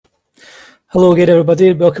Hello again,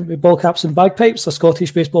 everybody. Welcome to Ball Caps and Bagpipes, a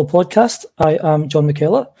Scottish baseball podcast. I am John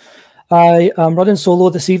McKellar. I am running solo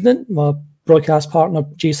this evening. My broadcast partner,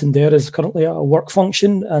 Jason Dare, is currently at a work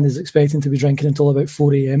function and is expecting to be drinking until about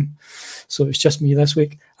 4 a.m. So it's just me this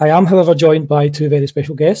week. I am, however, joined by two very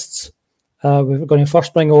special guests. We're going to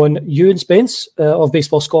first bring on Ewan Spence of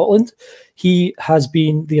Baseball Scotland. He has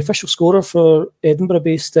been the official scorer for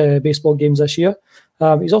Edinburgh-based baseball games this year.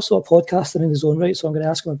 He's also a podcaster in his own right, so I'm going to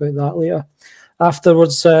ask him about that later.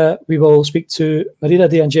 Afterwards, we will speak to Marina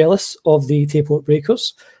De Angelis of the Tayport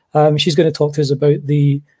Breakers. She's going to talk to us about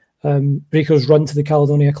the Breakers' run to the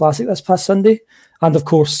Caledonia Classic this past Sunday. And of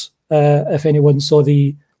course, if anyone saw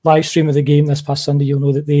the live stream of the game this past Sunday, you'll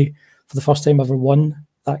know that they, for the first time ever, won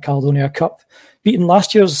that Caledonia Cup, beating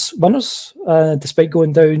last year's winners, despite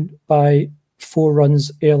going down by 4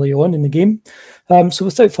 runs early on in the game. So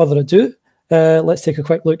without further ado, let's take a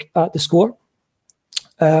quick look at the score.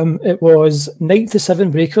 It was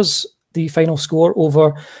 9-7 Breakers, the final score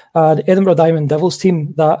over the Edinburgh Diamond Devils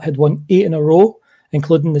team that had won 8 in a row,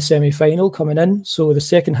 including the semi-final coming in. So the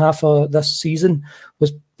second half of this season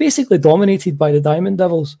was basically dominated by the Diamond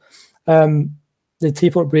Devils. The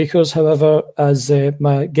Tayport Breakers, however, as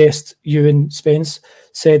my guest Ewan Spence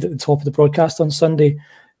said at the top of the broadcast on Sunday,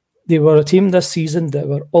 they were a team this season that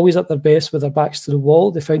were always at their best with their backs to the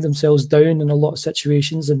wall. They found themselves down in a lot of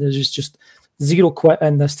situations, and there's just zero quit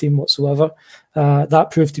in this team whatsoever.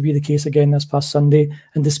 That proved to be the case again this past Sunday.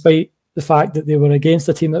 And despite the fact that they were against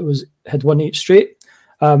a team that had won 8 straight,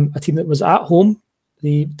 a team that was at home,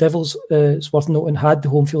 the Devils, it's worth noting, had the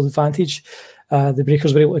home field advantage. The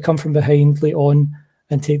Breakers were able to come from behind late on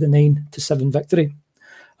and take the 9-7 victory.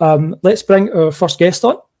 Let's bring our first guest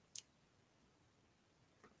on.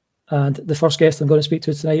 And the first guest I'm going to speak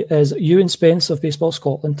to tonight is Ewan Spence of Baseball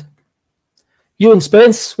Scotland. Ewan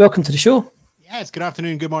Spence, welcome to the show. Yes, good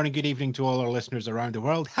afternoon, good morning, good evening to all our listeners around the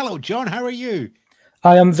world. Hello, John. How are you?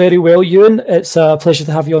 I am very well, Ewan. It's a pleasure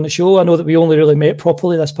to have you on the show. I know that we only really met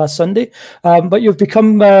properly this past Sunday, but you've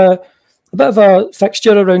become a bit of a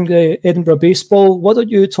fixture around Edinburgh baseball. Why don't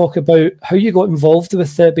you talk about how you got involved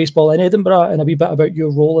with baseball in Edinburgh and a wee bit about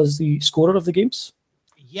your role as the scorer of the games?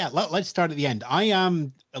 Yeah, let's start at the end. I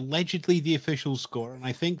am allegedly the official scorer, and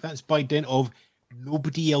I think that's by dint of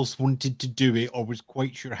nobody else wanted to do it or was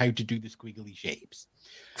quite sure how to do the squiggly shapes.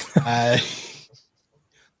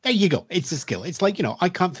 There you go. It's a skill. It's like, I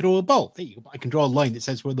can't throw a ball. There you go. I can draw a line that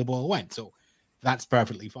says where the ball went. So that's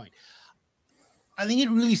perfectly fine. I think it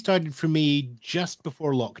really started for me just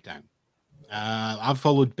before lockdown. I've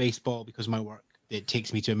followed baseball because of my work. It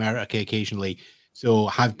takes me to America occasionally. So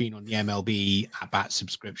have been on the MLB at-bat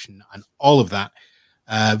subscription and all of that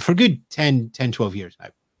for a good 10, 12 years now.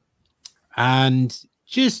 And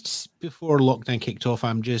just before lockdown kicked off,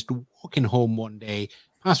 I'm just walking home one day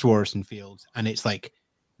past Warriston Fields, and it's like,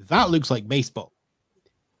 that looks like baseball.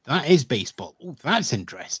 That is baseball. Oh, that's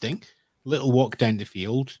interesting. Little walk down the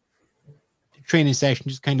field. Training session,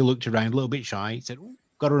 just kind of looked around, a little bit shy. Said, oh,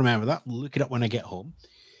 got to remember that. Look it up when I get home.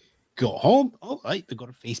 Got home. Oh, right, they've got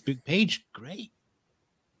a Facebook page. Great.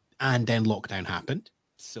 And then lockdown happened.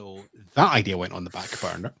 So that idea went on the back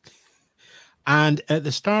burner. And at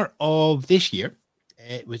the start of this year,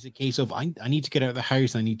 it was a case of I need to get out of the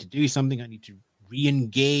house. I need to do something. I need to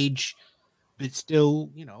re-engage, but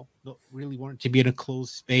still, not really wanting to be in a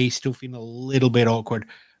closed space, still feeling a little bit awkward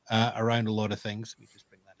around a lot of things. We just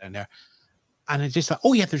bring that down there. And I just thought,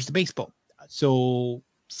 oh, yeah, there's the baseball. So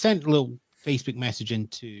sent a little Facebook message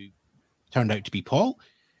turned out to be Paul.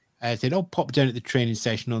 I said, I'll pop down at the training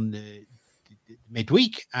session on the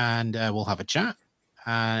midweek and we'll have a chat.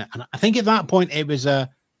 And I think at that point it was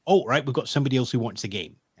right, we've got somebody else who wants a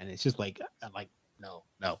game. And it's just like,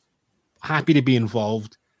 no. Happy to be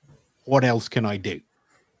involved. What else can I do?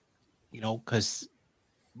 Because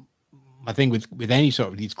my thing with any sort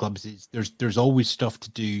of these clubs is there's always stuff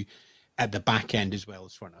to do at the back end as well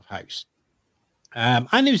as front of house.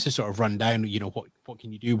 And it was a sort of rundown, what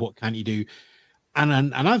can you do? What can't you do?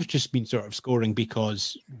 And I've just been sort of scoring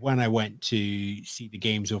because when I went to see the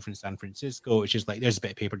games over in San Francisco, it's just like, there's a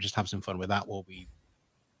bit of paper, just have some fun with that while we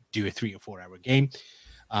do a 3 or 4 hour game.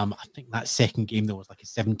 I think that second game, there was like a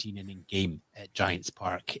 17-inning game at Giants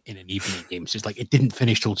Park in an evening game. So it's like, it didn't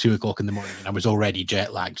finish till 2:00 in the morning and I was already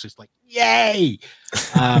jet lagged. So it's like, yay!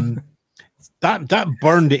 That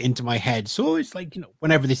burned it into my head. So it's like,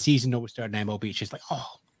 whenever the season always started in MLB, it's just like,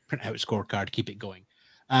 print out a scorecard, keep it going.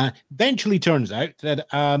 Eventually turns out that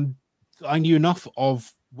I knew enough of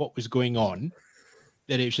what was going on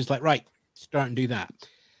that it was just like, right, start and do that.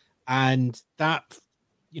 And that,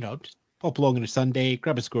 just pop along on a Sunday,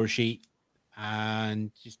 grab a score sheet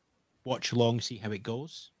and just watch along, see how it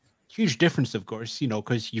goes. huge difference, of course,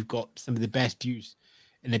 because you've got some of the best views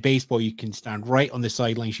in the baseball. You can stand right on the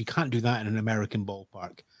sidelines. You can't do that in an American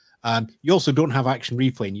ballpark. You also don't have action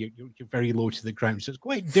replay, and you're very low to the ground. So it's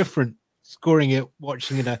quite different scoring it,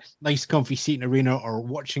 watching it in a nice, comfy seat in arena, or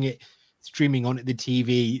watching it streaming onto the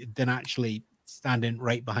TV than actually standing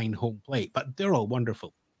right behind home plate. But they're all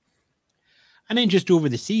wonderful. And then just over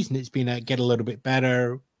the season, it's been get a little bit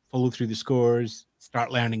better, follow through the scores,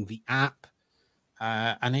 start learning the app,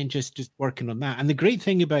 and then just working on that. And the great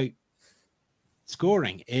thing about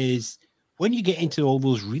scoring is when you get into all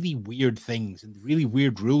those really weird things and the really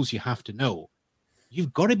weird rules you have to know,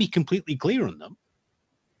 you've got to be completely clear on them,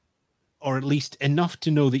 or at least enough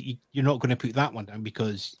to know that you're not going to put that one down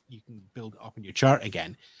because you can build it up in your chart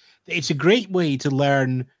again. It's a great way to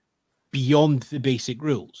learn beyond the basic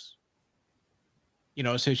rules.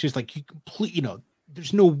 So it's just like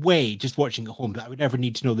there's no way just watching at home that I would ever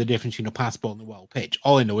need to know the difference between a pass ball and a wild pitch.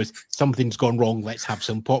 All I know is something's gone wrong. Let's have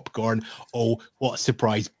some popcorn. Oh, what a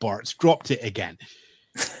surprise. Bart's dropped it again.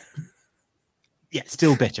 Yeah,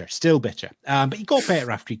 still bitter. But he got better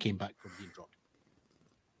after he came back from being dropped.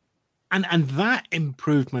 And that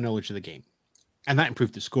improved my knowledge of the game. And that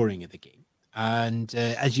improved the scoring of the game. And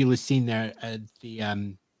as you'll have seen there at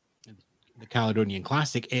the Caledonian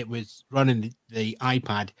Classic, it was running the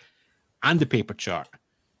iPad and the paper chart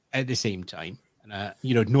at the same time. And,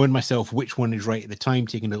 knowing myself which one is right at the time,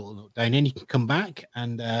 taking a little note down. Then you can come back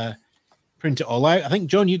and print it all out. I think,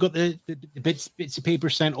 John, you got the bits of paper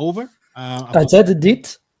sent over. I did indeed.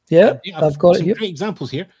 Yeah, I've got it here. Great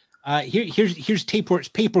examples here. Here's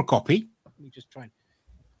Tapeworks paper copy. Let me just try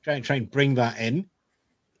and bring that in.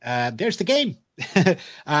 There's the game.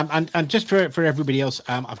 And just for everybody else,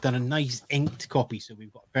 I've done a nice inked copy, so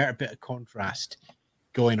we've got a better bit of contrast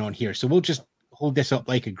going on here. So we'll just hold this up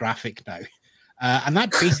like a graphic now. And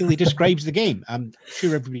that basically describes the game. I'm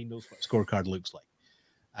sure everybody knows what a scorecard looks like.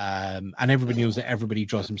 And everybody knows that everybody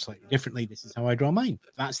draws them slightly differently. This is how I draw mine.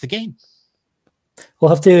 That's the game. We'll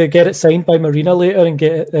have to get it signed by Marina later and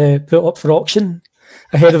get it put up for auction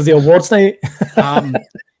ahead of the awards night.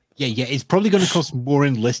 Yeah, it's probably going to cost more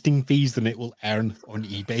in listing fees than it will earn on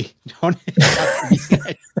eBay. John,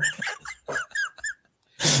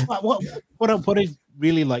 what I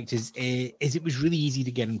really liked is it was really easy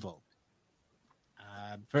to get involved.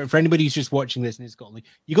 For anybody who's just watching this and it's got,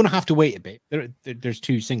 you're going to have to wait a bit. There's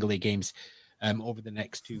 2 single A games over the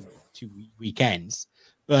next two weekends,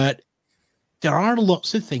 but there are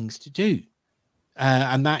lots of things to do,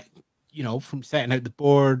 and that. From setting out the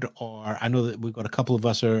board, or I know that we've got a couple of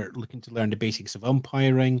us are looking to learn the basics of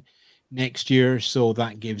umpiring next year. So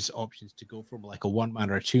that gives options to go from like a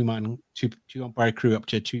 1-man or a 2-man, two umpire crew up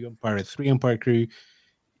to a 2-umpire, a 3-umpire crew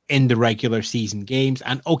in the regular season games.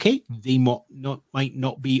 And okay, they might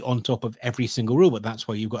not be on top of every single rule, but that's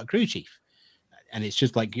why you've got a crew chief. And it's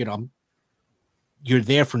just like, you're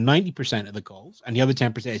there for 90% of the calls, and the other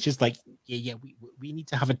 10%, it's just like, we need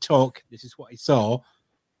to have a talk. This is what I saw.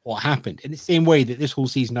 What happened in the same way that this whole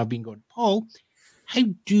season I've been going, Paul, how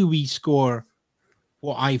do we score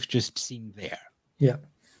what I've just seen there? Yeah.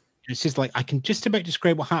 It's just like, I can just about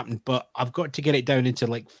describe what happened, but I've got to get it down into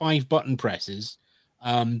like 5 button presses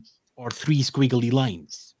or 3 squiggly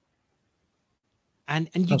lines. And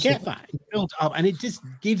you Absolutely. Get that and build up, and it just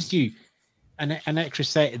gives you an extra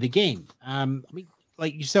set of the game. I mean,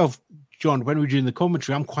 like yourself, John, when we're doing the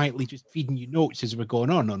commentary, I'm quietly just feeding you notes as we're going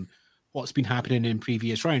on what's been happening in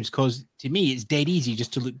previous rounds, because to me it's dead easy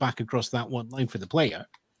just to look back across that one line for the player.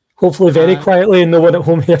 Hopefully very quietly and no one at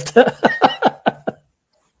home heard it.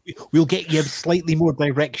 We'll get you a slightly more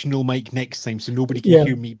directional mic next time so nobody can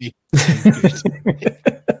hear me. But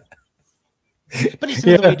it's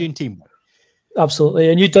another way of doing teamwork. Absolutely.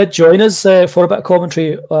 And you did join us for a bit of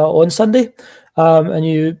commentary on Sunday. And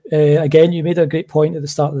you, again, you made a great point at the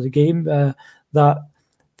start of the game that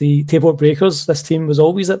the Tapework Breakers, this team was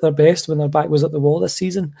always at their best when their back was at the wall this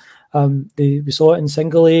season. We saw it in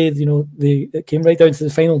single A. It came right down to the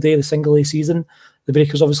final day of the single A season. The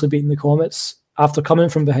Breakers obviously beating the Comets after coming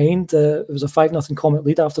from behind. It was a 5-0 Comet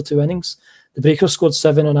lead after 2 innings. The Breakers scored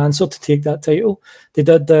 7 unanswered to take that title. They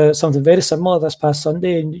did something very similar this past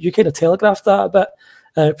Sunday, and you kind of telegraphed that a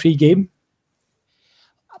bit pre-game.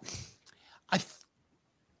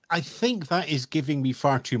 I think that is giving me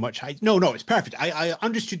far too much hype. No, it's perfect. I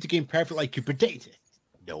understood the game perfectly like you predicted.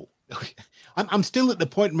 No. I'm still at the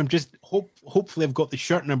point where I'm just hopefully I've got the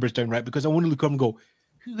shirt numbers down right, because I want to look up and go,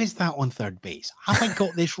 who is that on third base? Have I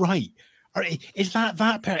got this right? Or is that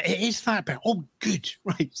pair? It is that pair. Oh, good.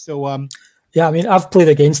 Right. So, yeah, I mean, I've played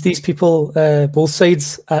against these people, both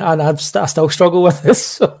sides, and I still struggle with this.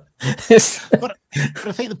 So but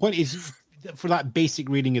I think the point is, for that basic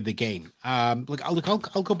reading of the game. Look,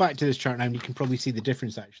 I'll go back to this chart now, and you can probably see the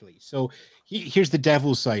difference actually. So here's the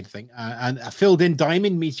Devils side thing, and a filled in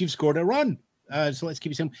diamond means you've scored a run. So let's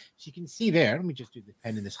keep it simple. So you can see there. Let me just do the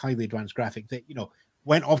pen in this highly advanced graphic that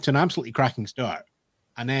went off to an absolutely cracking start,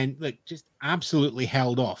 and then look, just absolutely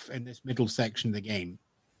held off in this middle section of the game.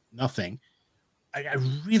 Nothing. A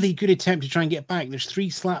really good attempt to try and get back. There's 3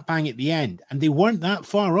 slap bang at the end, and they weren't that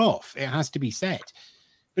far off. It has to be said.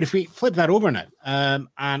 But if we flip that over now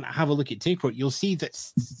and have a look at Takeport, you'll see that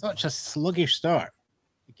such a sluggish start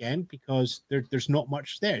again because there's not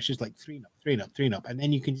much there. It's just like 3-0, 3-0, 3-0, and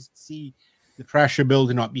then you can just see the pressure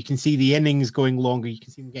building up. You can see the innings going longer. You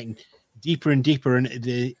can see them getting deeper and deeper in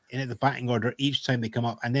the batting order each time they come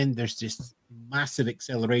up, and then there's this massive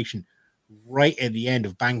acceleration right at the end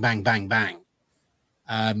of bang, bang, bang, bang.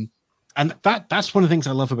 And that's one of the things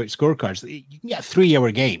I love about scorecards. You can get a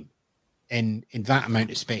 3-hour game in that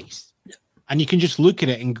amount of space, and you can just look at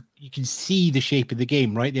it and you can see the shape of the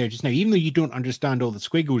game right there just now. Even though you don't understand all the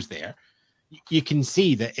squiggles there, you can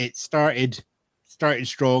see that it started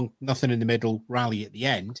strong, nothing in the middle, rally at the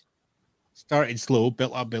end, started slow,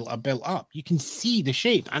 built up, built up, built up. You can see the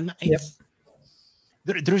shape, and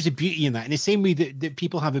there's a beauty in that. In the same way that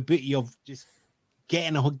people have a beauty of just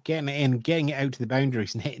getting it in, getting it out to the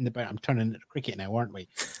boundaries and hitting the boundary. I'm turning it to cricket now, aren't we?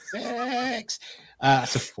 6.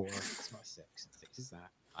 That's a 4. It's not 6. 6 is that.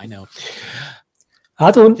 I know.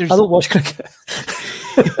 I don't watch cricket.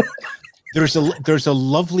 There's a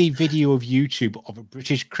lovely video of YouTube of a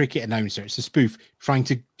British cricket announcer. It's a spoof trying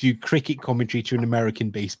to do cricket commentary to an American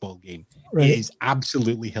baseball game. Right. It is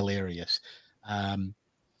absolutely hilarious.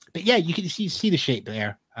 But yeah, you can see the shape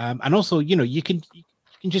there, and also you can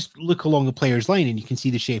just look along a player's line and you can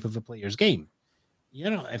see the shape of a player's game.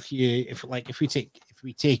 If we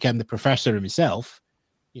take the professor himself,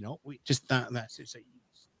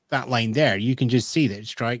 that line there, you can just see that it's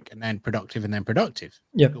strike and then productive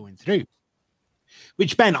going through.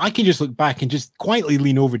 Which, Ben, I can just look back and just quietly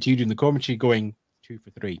lean over to you during the commentary going 2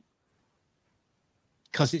 for 3.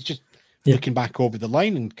 Because it's just looking back over the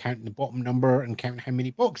line and counting the bottom number and counting how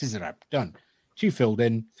many boxes there are. Done. 2 filled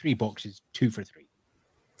in, 3 boxes, 2 for 3.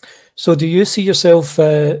 So do you see yourself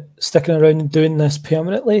sticking around and doing this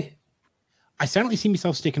permanently? I certainly see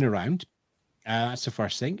myself sticking around. That's the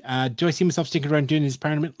first thing. Do I see myself sticking around doing this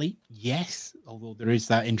permanently? Yes, although there is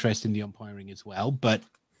that interest in the umpiring as well. But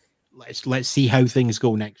let's see how things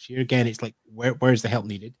go next year. Again, it's like where's the help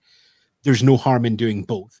needed? There's no harm in doing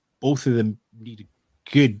both. Both of them need a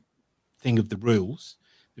good thing of the rules.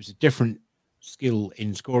 There's a different skill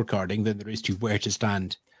in scorecarding than there is to where to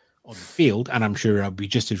stand on the field, and I'm sure I'll be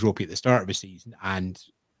just as ropey at the start of a season and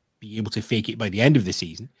be able to fake it by the end of the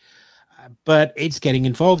season. But it's getting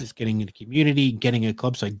involved, it's getting in the community, getting a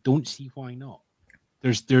club, so I don't see why not.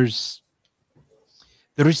 There is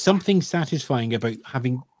something satisfying about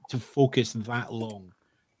having to focus that long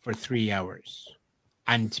for 3 hours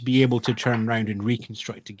and to be able to turn around and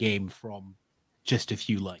reconstruct a game from just a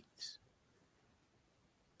few lines.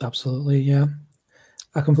 Absolutely, yeah.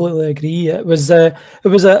 I completely agree. It was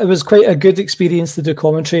quite a good experience to do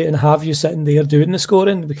commentary and have you sitting there doing the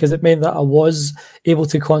scoring, because it meant that I was able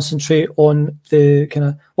to concentrate on the kind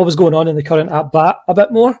of what was going on in the current at bat a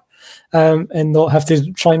bit more, and not have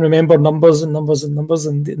to try and remember numbers and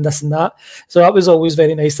this and that. So that was always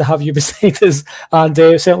very nice to have you beside us, and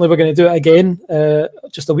certainly we're going to do it again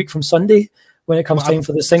just a week from Sunday when it comes time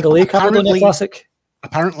for the Single A Caledonia Classic.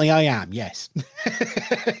 Apparently I am, yes.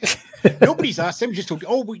 Nobody's asked him, just told,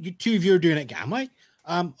 you 2 of you are doing it. Am I?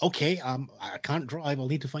 Okay, I can't drive. I'll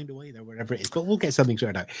need to find a way there, wherever it is, but we'll get something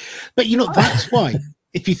sorted out. But that's why,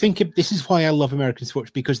 if you think of this, is why I love American sports,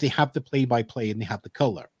 because they have the play-by-play and they have the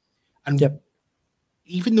color. And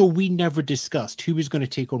even though we never discussed who was going to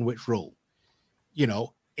take on which role,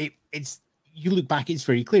 it's you look back, it's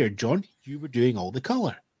very clear. John, you were doing all the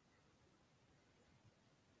color,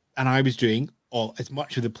 and I was doing as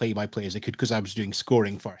much of the play-by-play as I could, because I was doing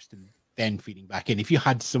scoring first and then feeding back in. If you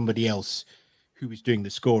had somebody else who was doing the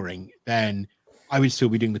scoring, then I would still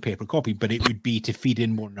be doing the paper copy, but it would be to feed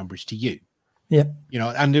in more numbers to you. Yeah.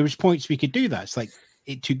 And there was points we could do that. It's like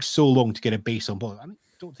it took so long to get a base on balls. I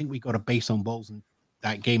don't think we got a base on balls in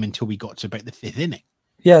that game until we got to about the 5th inning.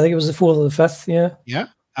 Yeah, I think it was the 4th or the 5th. Yeah. Yeah.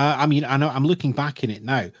 I know I'm looking back in it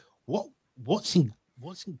now. What's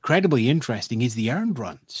incredibly interesting is the earned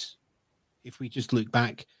runs. If we just look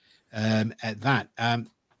back at that,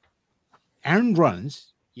 earned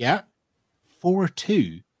runs, 4-2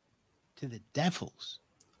 to the Devils.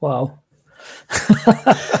 Wow.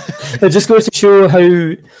 It just goes to show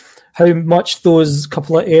how how much those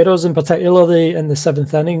couple of errors, in particular in the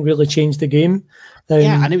seventh inning, really changed the game.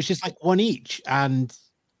 And it was just like one each. And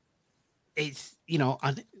it's,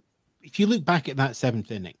 and if you look back at that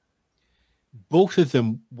seventh inning, both of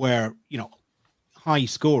them were, high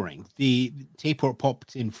scoring. The Tayport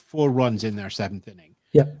popped in 4 runs in their seventh inning.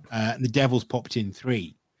 Yeah. And the Devils popped in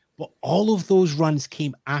 3. But all of those runs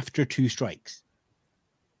came after 2 strikes.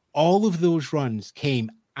 All of those runs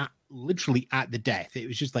came literally at the death. It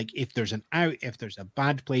was just like, if there's an out, if there's a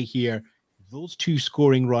bad play here, those 2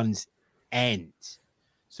 scoring runs end.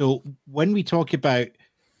 So when we talk about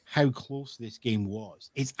how close this game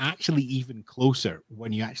was, it's actually even closer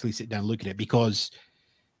when you actually sit down and look at it, because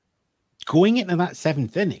going into that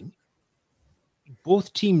 7th inning,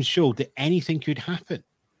 both teams showed that anything could happen.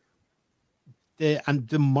 And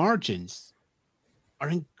the margins are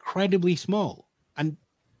incredibly small. And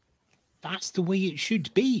that's the way it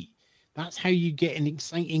should be. That's how you get an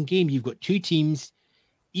exciting game. You've got 2 teams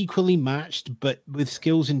equally matched, but with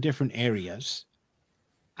skills in different areas.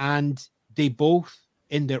 And they both,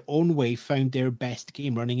 in their own way, found their best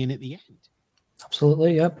game running in at the end.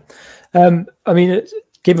 Absolutely, yeah. I mean,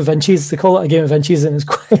 game of inches, they call it a game of inches, and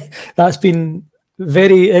that's been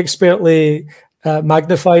very expertly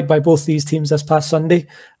magnified by both these teams this past Sunday.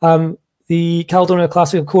 The Caledonia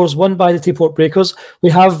Classic, of course, won by the Tayport Breakers. We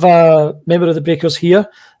have a member of the Breakers here,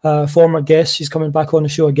 former guest. She's coming back on the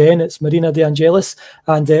show again. It's Marina De Angelis.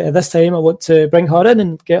 And at this time, I want to bring her in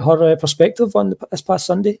and get her perspective on this past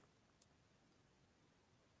Sunday.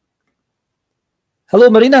 Hello,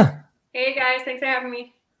 Marina. Hey, guys. Thanks for having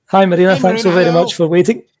me. Hi, Marina. Thanks so very much for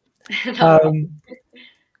waiting.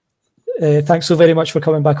 Thanks so very much for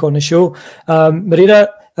coming back on the show. Marina,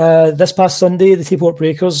 this past Sunday, the Tayport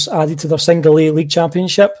Breakers added to their Single A League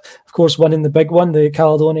Championship, of course, winning the big one, the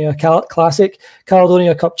Caledonia Classic,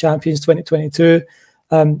 Caledonia Cup Champions 2022.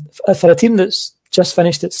 For a team that's just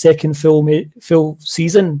finished its second full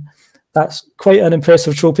season, that's quite an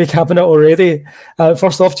impressive trophy cabinet already.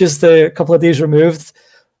 First off, just a couple of days removed,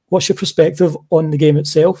 what's your perspective on the game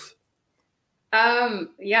itself?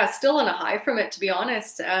 Still on a high from it, to be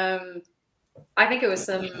honest. I think it was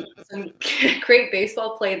some great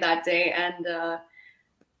baseball played that day, and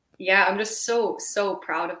I'm just so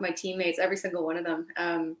proud of my teammates, every single one of them.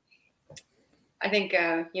 I think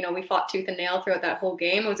we fought tooth and nail throughout that whole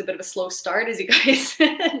game. It was a bit of a slow start, as you guys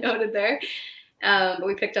noted there, but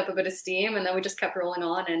we picked up a bit of steam, and then we just kept rolling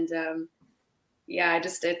on. And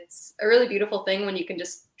it's a really beautiful thing when you can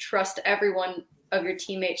just trust everyone of your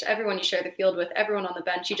teammates, everyone you share the field with, everyone on the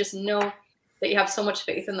bench. You just know that you have so much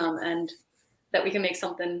faith in them and that we can make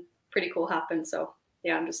something pretty cool happen. So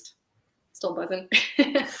yeah, I'm just still buzzing.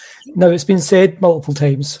 Now, it's been said multiple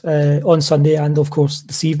times on Sunday and of course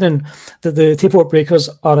this evening that the Tayport Breakers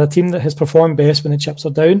are a team that has performed best when the chips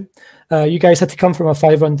are down. You guys had to come from a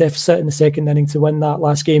 5-run deficit in the second inning to win that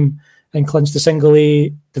last game and clinch the Single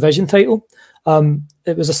A division title.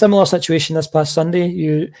 It was a similar situation this past Sunday.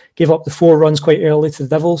 You gave up the 4 runs quite early to the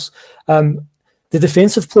Devils. The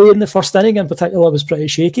defensive play in the first inning in particular was pretty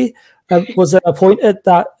shaky. Was there a point at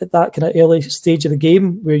that kind of early stage of the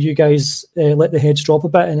game where you guys let the heads drop a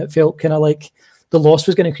bit and it felt kind of like the loss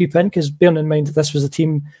was going to creep in? Because bearing in mind that this was a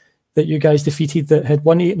team that you guys defeated that had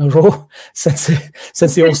won 8 in a row since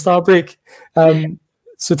the All-Star break.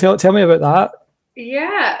 So tell me about that.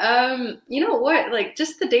 Yeah, you know what? Like,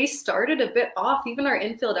 just the day started a bit off. Even our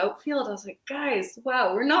infield, outfield, I was like, guys,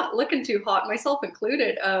 wow, we're not looking too hot, myself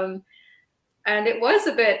included. And it was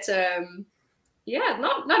a bit,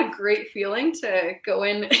 not a great feeling to go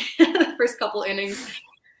in the first couple innings.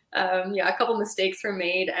 A couple mistakes were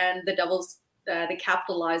made, and the Devils they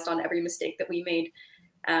capitalized on every mistake that we made.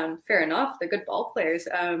 Fair enough, they're good ball players.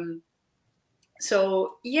 I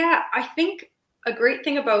think a great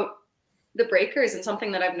thing about the Breakers, and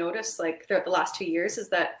something that I've noticed like throughout the last 2 years, is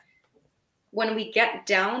that when we get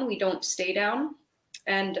down, we don't stay down.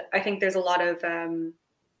 And I think there's a lot of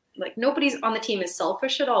nobody's on the team is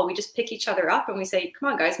selfish at all. We just pick each other up and we say, come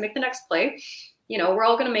on guys, make the next play. We're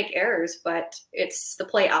all going to make errors, but it's the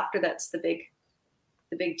play after that's the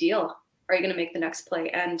big deal. Are you going to make the next play?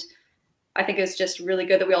 And I think it's just really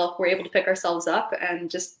good that we all were able to pick ourselves up and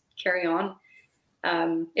just carry on.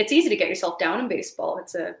 It's easy to get yourself down in baseball.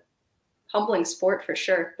 It's a humbling sport for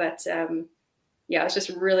sure. But it was just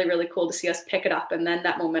really, really cool to see us pick it up, and then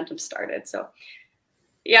that momentum started. So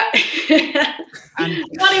yeah, I'm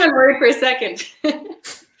not even worried for a second.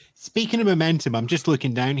 Speaking of momentum, I'm just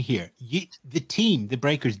looking down here. The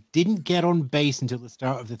Breakers, didn't get on base until the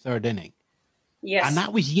start of the 3rd inning. Yes. And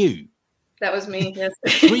that was you. That was me. Yes.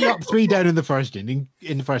 3 up, 3 down in the first inning.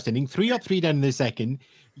 3 up, 3 down in the second.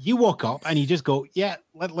 You walk up and you just go, yeah,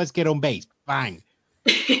 let's get on base. Bang.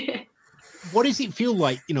 What does it feel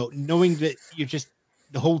like, knowing that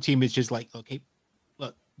the whole team is just like, okay,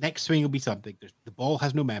 look, next swing will be something. The ball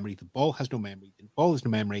has no memory. The ball has no memory. The ball has no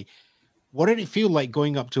memory. What did it feel like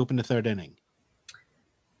going up to open the third inning?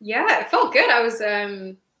 Yeah, it felt good. I was,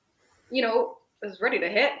 I was ready to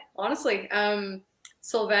hit, honestly.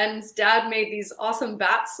 Sylvain's dad made these awesome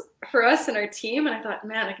bats for us and our team. And I thought,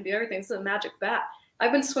 man, I can do everything. This is a magic bat.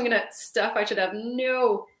 I've been swinging at stuff I should have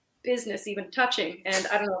no business even touching. And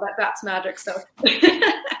I don't know, that bat's magic. So,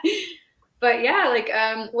 but yeah,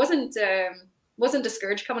 wasn't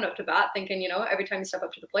discouraged coming up to bat, thinking, every time you step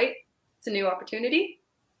up to the plate, it's a new opportunity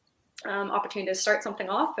to start something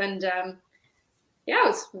off. And I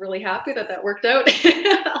was really happy that worked out.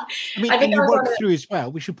 I think you worked through as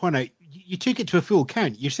well. We should point out, you took it to a full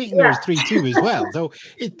count. You're sitting there as 3-2 as well. So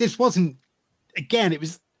this wasn't, again, it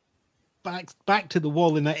was back to the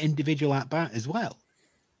wall in that individual at bat as well.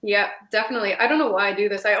 Yeah, definitely. I don't know why I do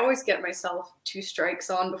this. I always get myself 2 strikes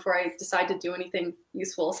on before I decide to do anything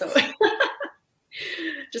useful. So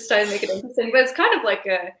just try to make it interesting. But it's kind of like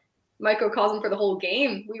a microcosm for the whole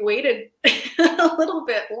game. We waited a little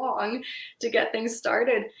bit long to get things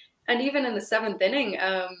started. And even in the 7th inning,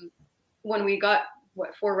 when we got,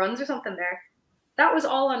 4 runs or something there, that was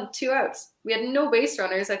all on 2 outs. We had no base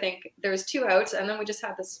runners. I think there was 2 outs, and then we just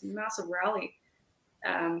had this massive rally.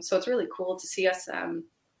 So it's really cool to see us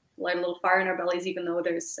light a little fire in our bellies, even though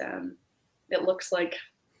there's, it looks like,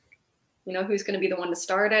 who's going to be the one to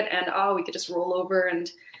start it. And, we could just roll over and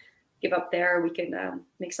give up there. We could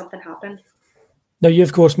make something happen. Now, you,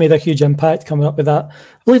 of course, made a huge impact coming up with that.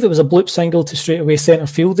 I believe it was a bloop single to straightaway centre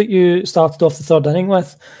field that you started off the 3rd inning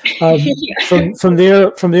with. From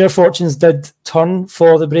there, fortunes did turn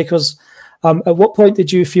for the Breakers. At what point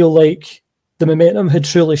did you feel like the momentum had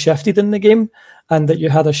truly shifted in the game and that you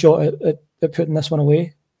had a shot at putting this one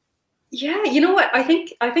away? Yeah, you know what? I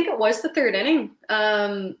think it was the 3rd inning.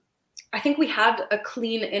 I think we had a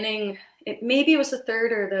clean inning. Maybe it was the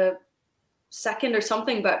 3rd or the 2nd or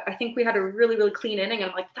something, but I think we had a really, really clean inning.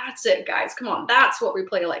 And I'm like, that's it, guys. Come on. That's what we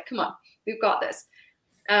play like. Come on. We've got this.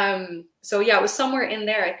 So yeah, it was somewhere in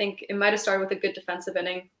there. I think it might've started with a good defensive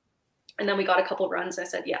inning. And then we got a couple of runs. I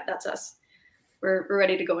said, yeah, that's us. We're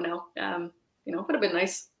ready to go now. It would have been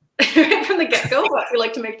nice right from the get-go, but we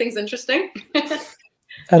like to make things interesting.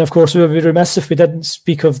 And of course, we would be remiss if we didn't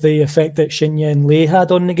speak of the effect that Shin-Yen Lee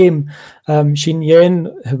had on the game.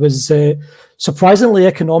 Shin-Yen was surprisingly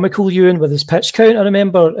economical, Ewan, with his pitch count. I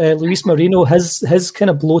remember Luis Marino, his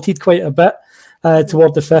kind of bloated quite a bit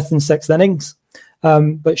toward the 5th and 6th innings.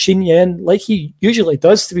 But Shin-Yen, like he usually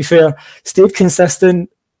does, to be fair, stayed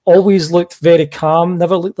consistent, always looked very calm,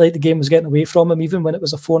 never looked like the game was getting away from him, even when it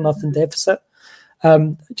was a 4-0 deficit.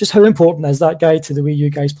 Just how important is that guy to the way you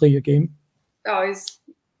guys play your game? Oh,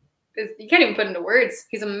 you can't even put into words.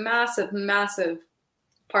 He's a massive, massive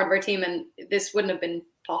part of our team, and this wouldn't have been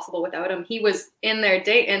possible without him. He was in there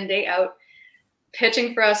day in, day out,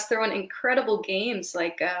 pitching for us, throwing incredible games,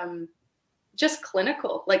 just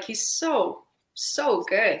clinical. He's so, so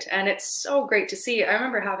good, and it's so great to see. I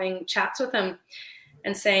remember having chats with him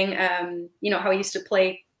and saying, how he used to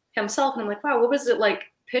play himself, and I'm like, wow, what was it like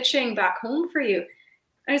pitching back home for you?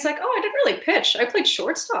 And he's like, oh, I didn't really pitch. I played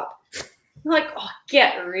shortstop. I'm like, oh,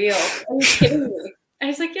 get real. Are you kidding me? And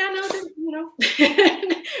he's like, yeah, no,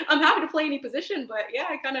 I'm happy to play any position, but yeah,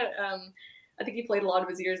 I think he played a lot of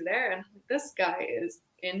his years there. And this guy is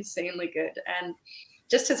insanely good. And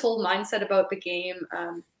just his whole mindset about the game,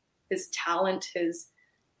 his talent, his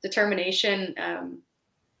determination,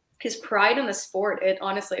 his pride in the sport.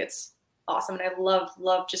 Honestly, it's awesome. And I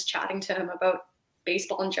love just chatting to him about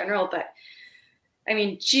baseball in general. But I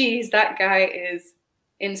mean, geez, that guy is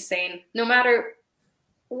insane. No matter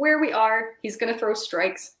where we are, he's going to throw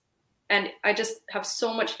strikes. And I just have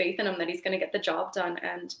so much faith in him that he's going to get the job done.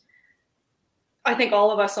 And I think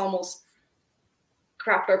all of us almost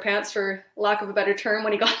crapped our pants, for lack of a better term,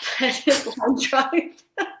 when he got that long drive.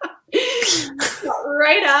 Got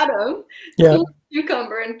right at him. Yeah.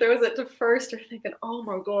 Cucumber and throws it to first. We're thinking, oh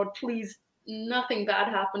my God, please, nothing bad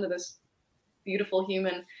happened to this beautiful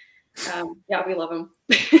human. Yeah, we love him.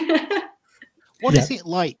 What is it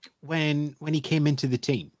like when he came into the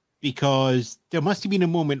team? Because there must have been a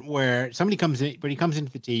moment where somebody comes in, when he comes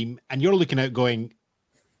into the team, and you're looking out going,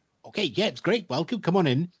 okay, yeah, it's great. Welcome. Come on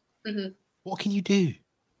in. Mm-hmm. What can you do?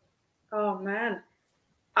 Oh, man.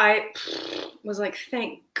 I was like,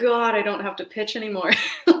 thank God I don't have to pitch anymore.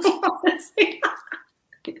 Honestly.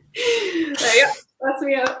 Yeah, that's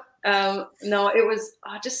me out. No, it was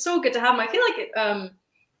just so good to have him. I feel like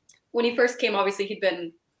when he first came, obviously he'd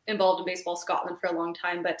been involved in Baseball Scotland for a long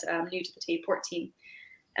time, but new to the Tayport team.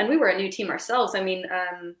 And we were a new team ourselves. I mean,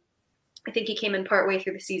 I think he came in partway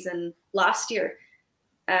through the season last year.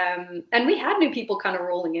 And we had new people kind of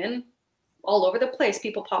rolling in all over the place,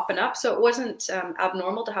 people popping up. So it wasn't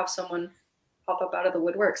abnormal to have someone pop up out of the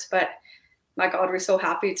woodworks. But my God, we're so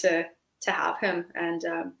happy to have him.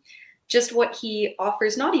 And just what he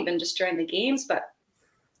offers, not even just during the games, but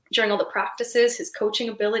during all the practices, his coaching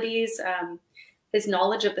abilities, his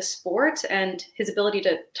knowledge of the sport, and his ability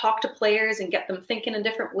to talk to players and get them thinking in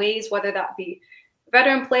different ways, whether that be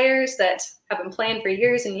veteran players that have been playing for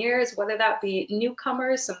years and years, whether that be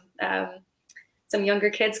newcomers, some younger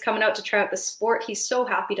kids coming out to try out the sport. He's so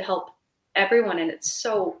happy to help everyone, and it's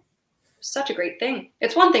such a great thing.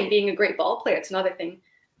 It's one thing being a great ball player. It's another thing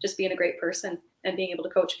just being a great person and being able to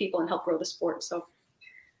coach people and help grow the sport. So,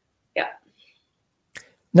 yeah.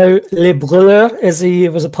 Now, Le Brûleur, as he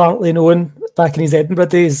was apparently known back in his Edinburgh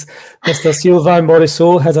days, Mr. Sylvain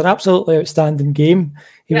Morisseau had an absolutely outstanding game.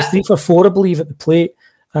 He was 3 for 4, I believe, at the plate,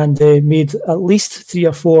 and made at least 3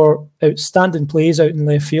 or 4 outstanding plays out in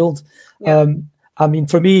left field. Yeah. I mean,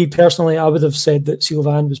 for me personally, I would have said that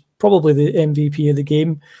Sylvain was probably the MVP of the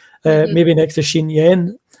game, maybe next to Shin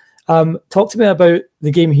Yen. Talk to me about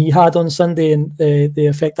the game he had on Sunday and the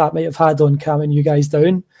effect that might have had on calming you guys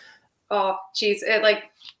down. Oh, geez,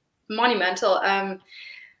 monumental.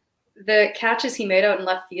 The catches he made out in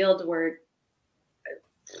left field were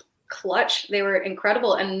clutch. They were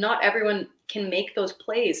incredible, and not everyone can make those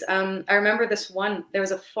plays. I remember this one. There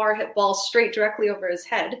was a far hit ball straight directly over his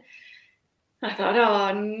head. I thought,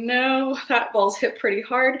 oh no, that ball's hit pretty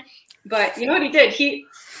hard. But you know what he did? He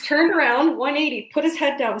turned around, 180, put his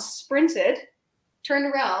head down, sprinted, turned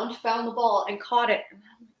around, found the ball, and caught it.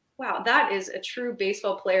 Wow, that is a true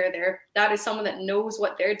baseball player there. That is someone that knows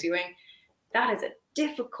what they're doing. That is a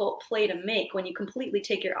difficult play to make when you completely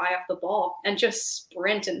take your eye off the ball and just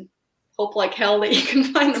sprint and hope like hell that you can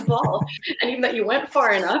find the ball. And even that you went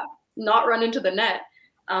far enough, not run into the net.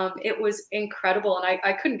 It was incredible, and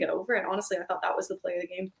I couldn't get over it. Honestly, I thought that was the play of the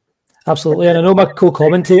game. Absolutely, and I know my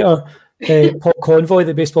co-commentator, Paul Convoy,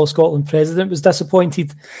 the Baseball Scotland president, was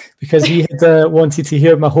disappointed because he had wanted to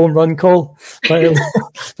hear my home run call. But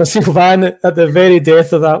Sylvain, at the very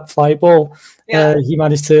death of that fly ball, he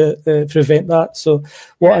managed to prevent that. So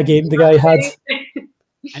what a game the guy had.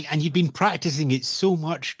 And you'd been practicing it so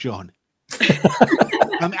much, John.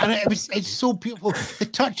 And it's so beautiful. The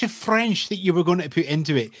touch of French that you were going to put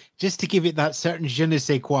into it, just to give it that certain je ne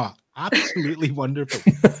sais quoi. Absolutely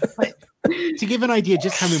wonderful. To give an idea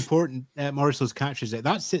just how important Morisseau's catches are,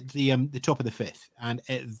 that's at the top of the 5th, and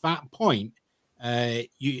at that point,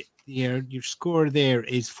 your score there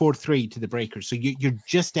is 4-3 to the Breakers, so you're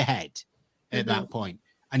just ahead at that point,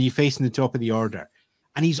 and you're facing the top of the order,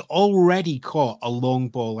 and he's already caught a long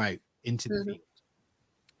ball out into the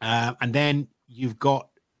field, and then you've got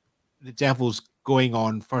the Devils going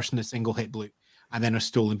on first in a single hit blue, and then a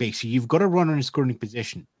stolen base, so you've got a runner in scoring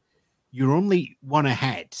position. You're only one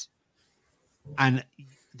ahead. And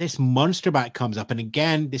this monster bat comes up, and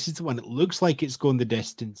again, this is the one that looks like it's going the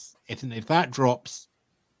distance. If that drops,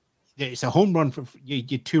 it's a home run for you.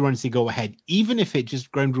 2 runs to go ahead, even if it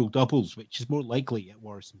just ground rule doubles, which is more likely at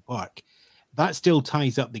Morrison Park. That still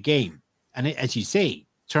ties up the game, and it, as you say,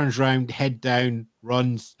 turns around, head down,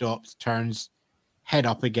 runs, stops, turns, head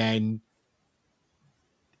up again,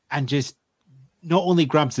 and just not only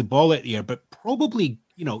grabs the ball out the air, but probably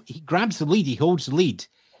he grabs the lead, he holds the lead.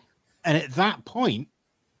 And at that point,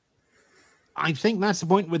 I think that's the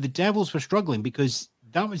point where the Devils were struggling, because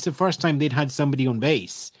that was the first time they'd had somebody on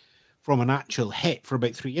base from an actual hit for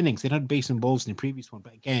about 3 innings. They'd had base and balls in the previous one,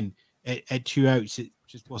 but again, at 2 outs, it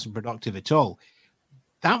just wasn't productive at all.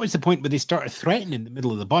 That was the point where they started threatening the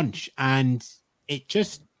middle of the bunch, and it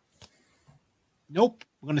just, nope,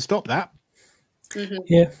 we're going to stop that.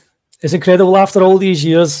 Yeah, it's incredible. After all these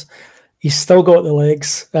years, he's still got the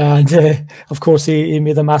legs, and of course he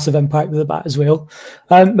made a massive impact with the bat as well.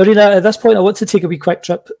 Marina, at this point I want to take a wee quick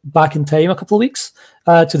trip back in time a couple of weeks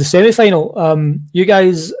to the semi-final. You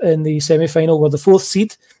guys in the semi-final were the 4th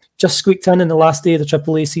seed, just squeaked in the last day of the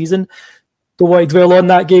AAA season. Don't want to dwell on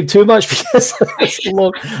that game too much because it's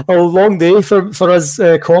a long day for us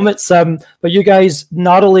Comets, but you guys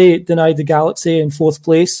narrowly denied the Galaxy in 4th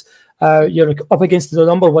place. You're up against the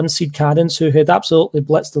number 1 seed Cannons, who had absolutely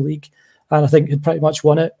blitzed the league, and I think had pretty much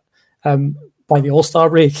won it by the All-Star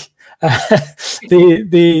break.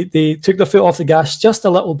 They took their foot off the gas just a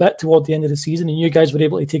little bit toward the end of the season, and you guys were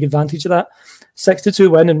able to take advantage of that.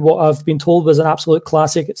 6-2 win in what I've been told was an absolute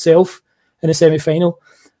classic itself in the semi-final.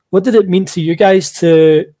 what did it mean to you guys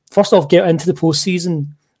to first off get into the postseason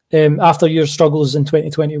after your struggles in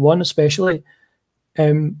 2021, especially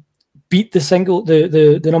beat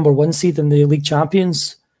the number one seed and the league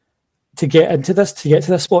champions to get to this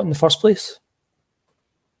spot in the first place?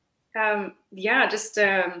 Just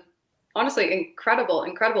honestly,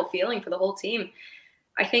 incredible feeling for the whole team.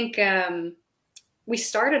 I think we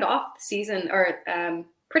started off the season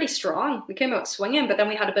pretty strong. We came out swinging, but then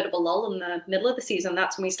we had a bit of a lull in the middle of the season.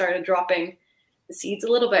 That's when we started dropping the seeds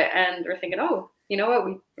a little bit, and we're thinking, oh, you know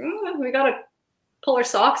what, we got to pull our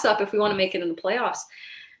socks up if we want to make it in the playoffs.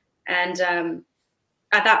 And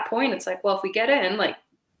at that point, it's like, well, if we get in, like,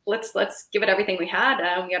 let's give it everything we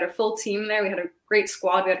had. We had our full team there. We had a great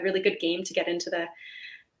squad. We had a really good game to get into the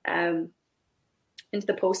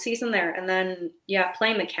postseason there. And then,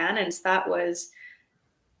 playing the Cannons, that was,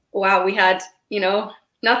 wow, we had,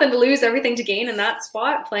 nothing to lose, everything to gain in that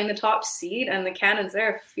spot, playing the top seed. And the Cannons,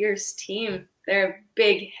 they're a fierce team. They're a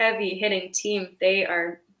big, heavy hitting team. They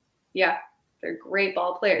are, they're great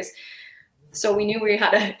ball players. So we knew we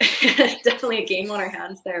had definitely a game on our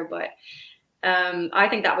hands there. But I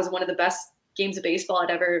think that was one of the best games of baseball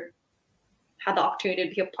I'd ever had the opportunity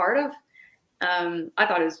to be a part of. I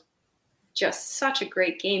thought it was just such a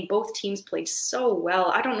great game. Both teams played so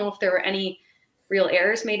well. I don't know if there were any real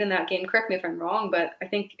errors made in that game. Correct me if I'm wrong, but I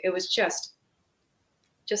think it was just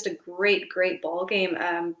a great ball game.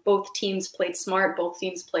 Both teams played smart. Both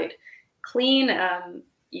teams played clean.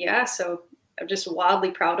 So I'm just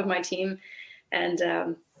wildly proud of my team.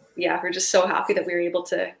 And we're just so happy that we were able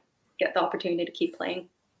to get the opportunity to keep playing.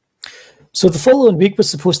 So the following week was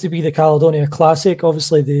supposed to be the Caledonia Classic.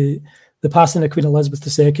 Obviously, the passing of Queen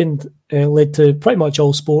Elizabeth II led to pretty much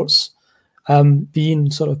all sports being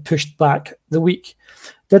sort of pushed back the week.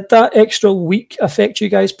 Did that extra week affect you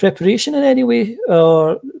guys' preparation in any way,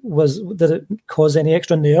 or did it cause any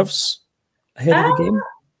extra nerves ahead of the game?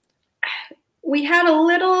 We had a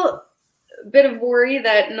little bit of worry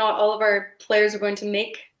that not all of our players were going to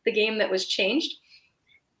make the game that was changed.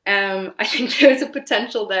 I think there's a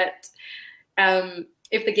potential that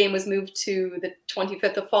if the game was moved to the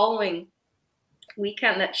 25th, the following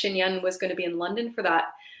weekend, that Shin Yun was going to be in London for that.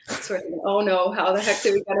 So we're thinking, oh no, how the heck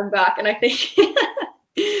did we get him back? And I think he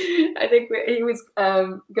was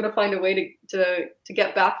going to find a way to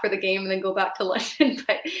get back for the game and then go back to London.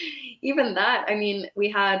 But even that, I mean, we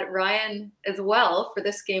had Ryan as well for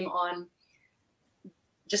this game on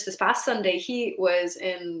just this past Sunday. He was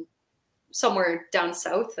in somewhere down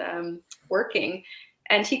south working,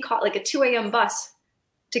 and he caught like a 2 a.m. bus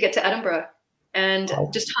to get to Edinburgh and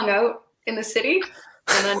just hung out in the city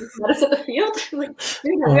and then met us at the field. Like,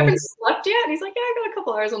 dude, have you ever slept yet? And he's like, yeah, I got a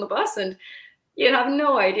couple hours on the bus. And you have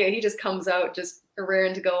no idea. He just comes out just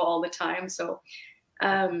raring to go all the time. So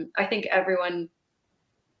I think everyone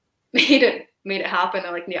made it happen.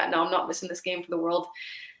 They're like, yeah, no, I'm not missing this game for the world.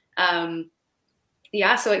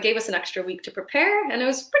 So it gave us an extra week to prepare, and it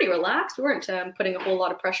was pretty relaxed. We weren't putting a whole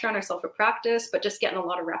lot of pressure on ourselves for practice, but just getting a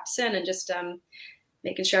lot of reps in and just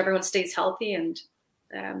making sure everyone stays healthy and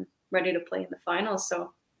ready to play in the finals.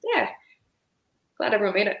 So yeah, glad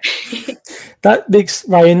everyone made it. That makes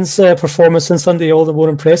Ryan's performance on Sunday all the more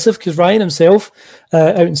impressive, because Ryan himself,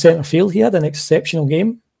 out in centre field, he had an exceptional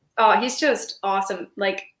game. Oh, he's just awesome.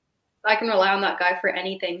 Like, I can rely on that guy for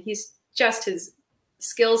anything. He's just his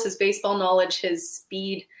skills, his baseball knowledge, his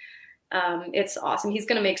speed. It's awesome. He's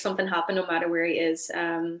going to make something happen no matter where he is.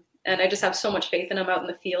 And I just have so much faith in him out in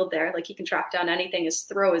the field there. Like, he can track down anything. His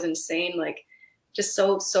throw is insane. Like, just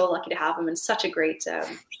so lucky to have him, and such a great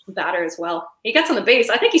batter as well. He gets on the base.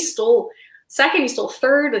 I think he stole second, he stole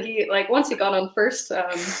third. Once he got on first,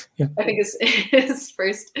 I think his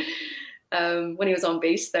first when he was on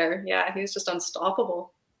base there. Yeah, he was just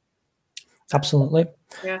unstoppable. Absolutely.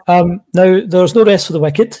 Yeah. Now, there's no rest for the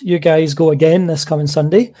wicked. You guys go again this coming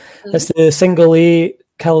Sunday. Mm-hmm. It's the Single A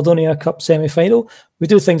Caledonia Cup semi-final. We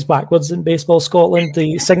do things backwards in Baseball Scotland.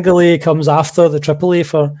 The Single A comes after the Triple A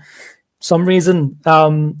for some reason.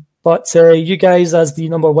 But you guys, as the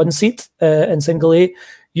number one seed in Single A,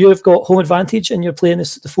 you've got home advantage and you're playing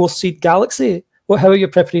the fourth seed Galaxy. How are your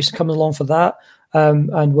preparations coming along for that?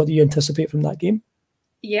 And what do you anticipate from that game?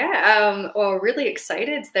 Yeah, well, really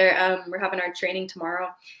excited there. We're having our training tomorrow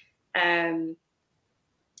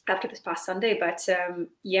after this past Sunday. But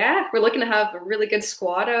we're looking to have a really good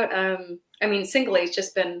squad out. I mean, Single A has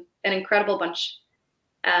just been an incredible bunch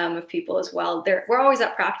of people as well. We're always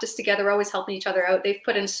at practice together. We're always helping each other out. They've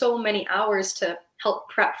put in so many hours to help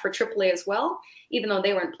prep for AAA as well, even though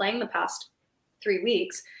they weren't playing the past 3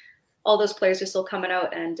 weeks. All those players are still coming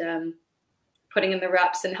out and putting in the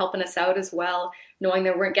reps and helping us out as well, knowing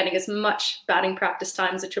they weren't getting as much batting practice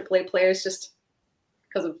time as the AAA players just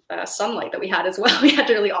because of sunlight that we had as well. We had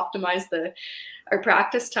to really optimize our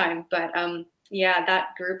practice time. But yeah,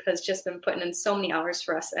 that group has just been putting in so many hours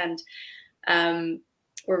for us, and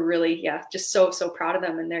we're really, just so proud of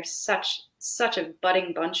them. And they're such a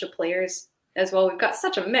budding bunch of players as well. We've got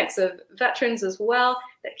such a mix of veterans as well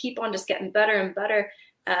that keep on just getting better and better.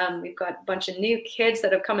 We've got a bunch of new kids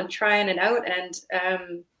that have come and trying it out,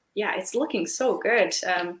 and it's looking so good.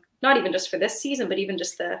 Not even just for this season, but even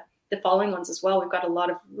just the following ones as well. We've got a lot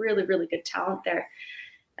of really, really good talent there.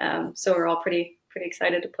 So we're all pretty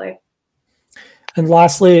excited to play. And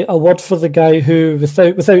lastly, a word for the guy who,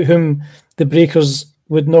 without whom the Breakers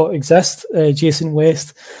would not exist, Jason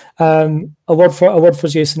West. A word for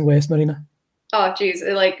Jason West, Marina. Oh, geez,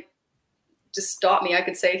 just stop me. I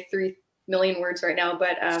could say 3 million words right now,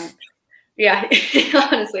 but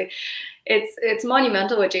honestly, it's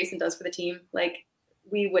monumental what Jason does for the team. Like,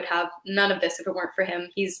 we would have none of this if it weren't for him.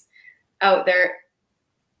 He's out there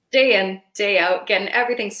day in, day out, getting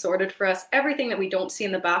everything sorted for us, everything that we don't see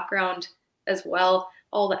in the background as well,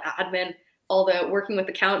 all the admin, all the working with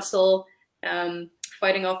the council,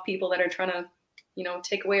 fighting off people that are trying to,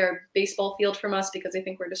 take away our baseball field from us because they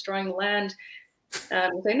think we're destroying the land.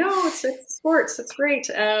 Say, no, it's sports, it's great.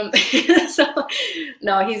 So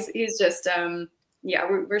no, he's just,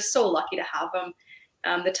 we're so lucky to have him.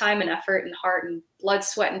 The time and effort and heart and blood,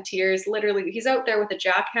 sweat and tears, literally, he's out there with a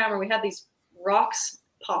jackhammer. We had these rocks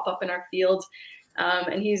pop up in our field,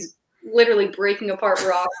 and he's literally breaking apart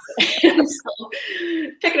rocks. And so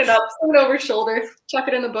picking it up, throwing it over his shoulder, chuck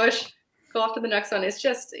it in the bush, go off to the next one. It's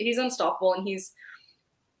just, he's unstoppable, and he's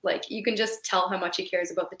like, you can just tell how much he cares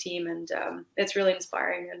about the team, and it's really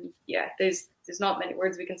inspiring. And there's not many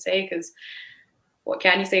words we can say, because what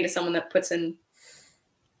can you say to someone that puts in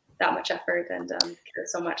that much effort and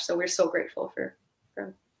cares so much? So we're so grateful for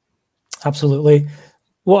him. Absolutely.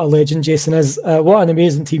 What a legend Jason is. What an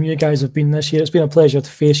amazing team you guys have been this year. It's been a pleasure to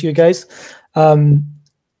face you guys. One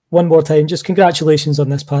more time, just congratulations on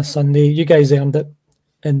this past Sunday. You guys earned it,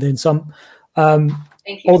 and then some.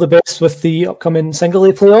 Thank you. All the best with the upcoming Single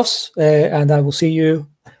A playoffs, and I will see you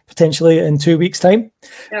potentially in 2 weeks' time.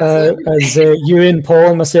 As Ewan, Paul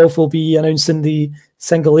and myself will be announcing the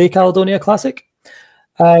Single A Caledonia Classic.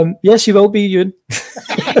 Yes, you will be, Ewan.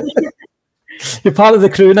 You're part of the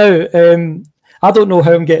crew now. I don't know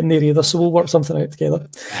how I'm getting there either, so we'll work something out together.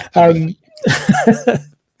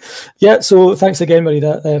 So thanks again,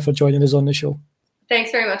 Marina, for joining us on the show. Thanks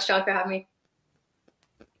very much, John, for having me.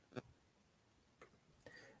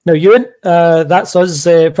 Now, Ewan, that's us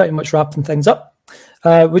pretty much wrapping things up.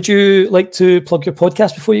 Would you like to plug your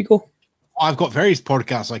podcast before you go? I've got various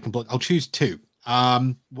podcasts I can plug. I'll choose two.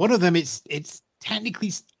 One of them, it's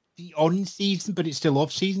technically the on season, but it's still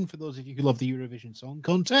off season for those of you who love the Eurovision Song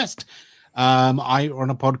Contest. I run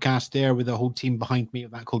a podcast there with a whole team behind me of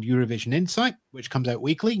that called Eurovision Insight, which comes out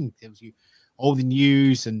weekly and tells you all the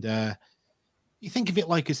news. And you think of it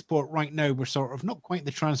like a sport. Right now, we're sort of not quite the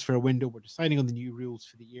transfer window. We're deciding on the new rules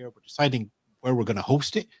for the year. We're deciding where we're going to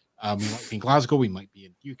host it. We might be in Glasgow, we might be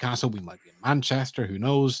in Newcastle, we might be in Manchester, who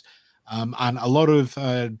knows? And a lot of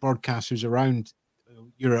broadcasters around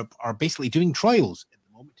Europe are basically doing trials at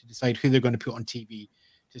the moment to decide who they're going to put on TV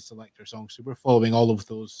to select their songs. So we're following all of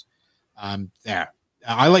those there.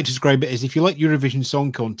 I like to describe it as, if you like Eurovision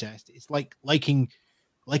Song Contest, it's like liking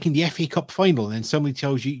the FA Cup final, and then somebody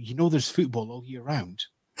tells you, there's football all year round.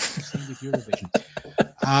 Same with Eurovision.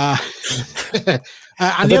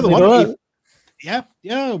 And the other one,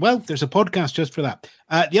 well, there's a podcast just for that.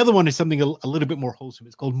 The other one is something a little bit more wholesome.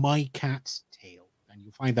 It's called My Cat's Tale, and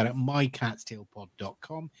you'll find that at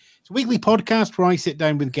mycatstailpod.com. It's a weekly podcast where I sit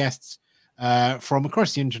down with guests from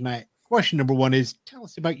across the internet. Question number one is, tell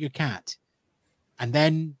us about your cat. And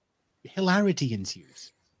then hilarity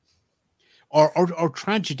ensues. Or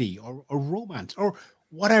tragedy, or romance, or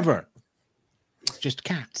whatever. It's just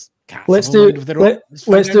cats. Let's do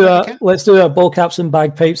a ball caps and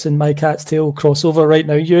bagpipes and My Cat's Tail crossover right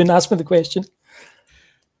now. Ewan, ask me the question.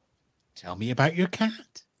 Tell me about your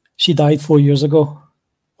cat. She died 4 years ago.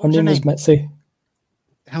 Her name was Mitzi.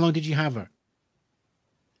 How long did you have her?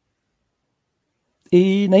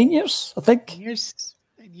 9 years, I think. 9 years.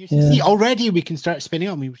 Yeah. See, already we can start spinning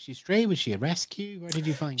on. Was she stray? Was she a rescue? Where did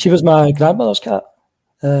you find her? She was my grandmother's cat.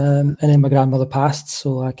 And then my grandmother passed,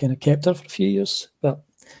 so I kind of kept her for a few years. But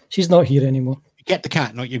she's not here anymore. You kept the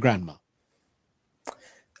cat, not your grandma?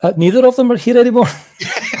 Neither of them are here anymore.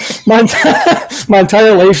 my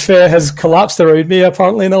entire life has collapsed around me,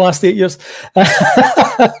 apparently, in the last 8 years.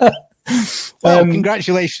 Well,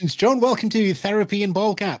 congratulations, John. Welcome to Therapy and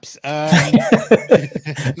Ball Caps. I'm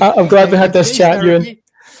glad we had this chat, Ewan.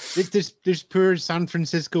 There's poor San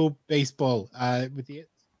Francisco baseball with the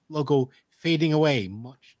logo fading away,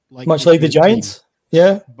 much like the Giants. Team.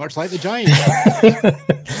 Yeah, much like the Giants.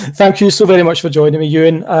 Thank you so very much for joining me,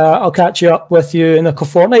 Ewan. I'll catch you up with you in a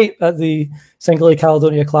fortnight at the Single A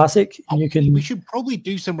Caledonia Classic. We should probably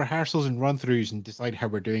do some rehearsals and run-throughs and decide how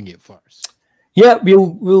we're doing it first. Yeah,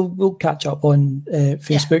 we'll catch up on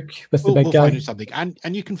Facebook with the big guy. Find out something,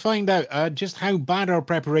 and you can find out just how bad our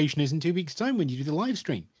preparation is in 2 weeks' time when you do the live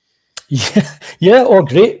stream. Yeah, or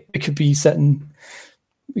great. We could be sitting.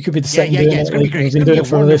 We could be sitting. Yeah. It's going to be great. It's going to be a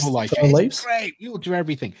wonderful live stream. It's great. We'll do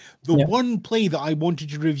everything. The one play that I wanted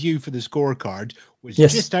to review for the scorecard was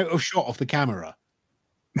just out of shot of the camera.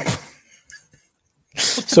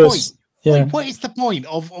 What's the point? Yeah. What is the point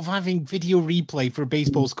of having video replay for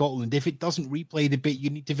Baseball Scotland if it doesn't replay the bit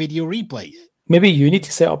you need to video replay? Maybe you need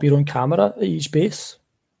to set up your own camera at each base.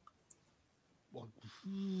 Well,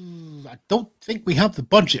 I don't think we have the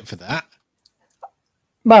budget for that.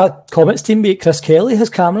 My comments teammate Chris Kelly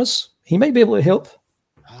has cameras. He might be able to help.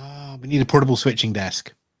 We need a portable switching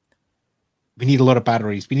desk. We need a lot of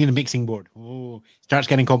batteries. We need a mixing board. Oh, it starts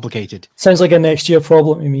getting complicated. Sounds like a next year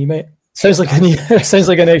problem to me, mate. Sounds like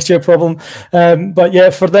a next year problem. But yeah,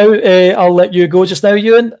 for now, I'll let you go just now,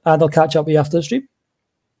 Ewan, and I'll catch up with you after the stream.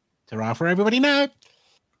 Ta-ra for everybody now.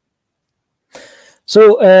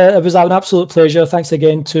 So it was an absolute pleasure. Thanks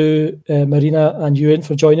again to Marina and Ewan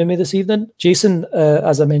for joining me this evening. Jason,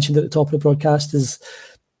 as I mentioned at the top of the broadcast, is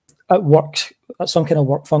at work, at some kind of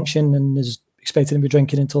work function, and is expecting to be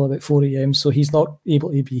drinking until about 4 a.m. So he's not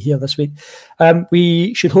able to be here this week.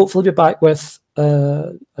 We should hopefully be back with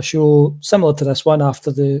a show similar to this one after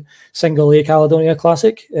the Single A Caledonia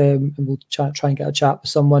Classic, and we'll try and get a chat with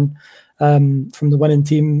someone from the winning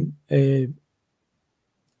team in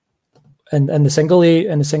the Single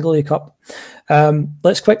A Cup.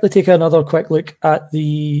 Let's quickly take another quick look at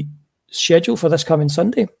the schedule for this coming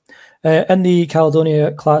Sunday. In the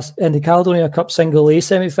Caledonia Cup Single A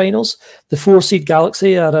semi-finals, the 4-seed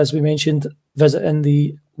Galaxy are, as we mentioned, visiting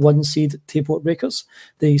the 1-seed Tayport Breakers,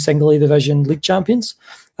 the Single A Division League champions.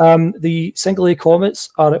 The Single A Comets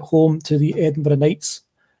are at home to the Edinburgh Knights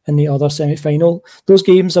in the other semi-final. Those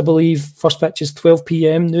games, I believe, first pitch is 12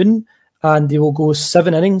 p.m. noon, and they will go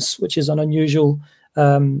 7 innings, which is an unusual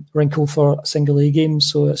wrinkle for a Single A game.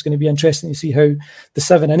 So it's going to be interesting to see how the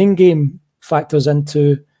 7-inning game factors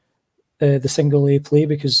into the Single A play,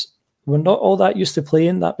 because we're not all that used to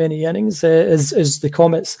playing that many innings. As the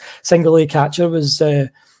Comets Single A catcher was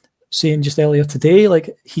saying just earlier today,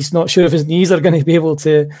 like he's not sure if his knees are going to be able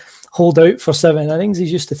to hold out for 7 innings.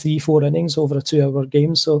 He's used to 3-4 innings over a 2-hour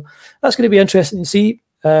game. So that's going to be interesting to see.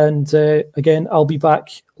 And again, I'll be back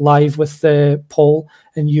live with Paul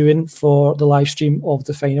and Ewan for the live stream of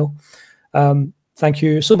the final. Thank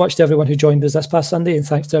you so much to everyone who joined us this past Sunday, and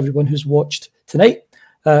thanks to everyone who's watched tonight.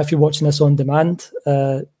 If you're watching this on demand,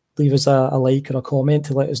 leave us a like or a comment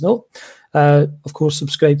to let us know. Of course,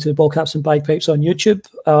 subscribe to Ball Caps and Bagpipes on YouTube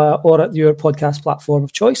or at your podcast platform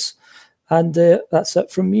of choice. And that's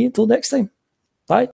it from me until next time.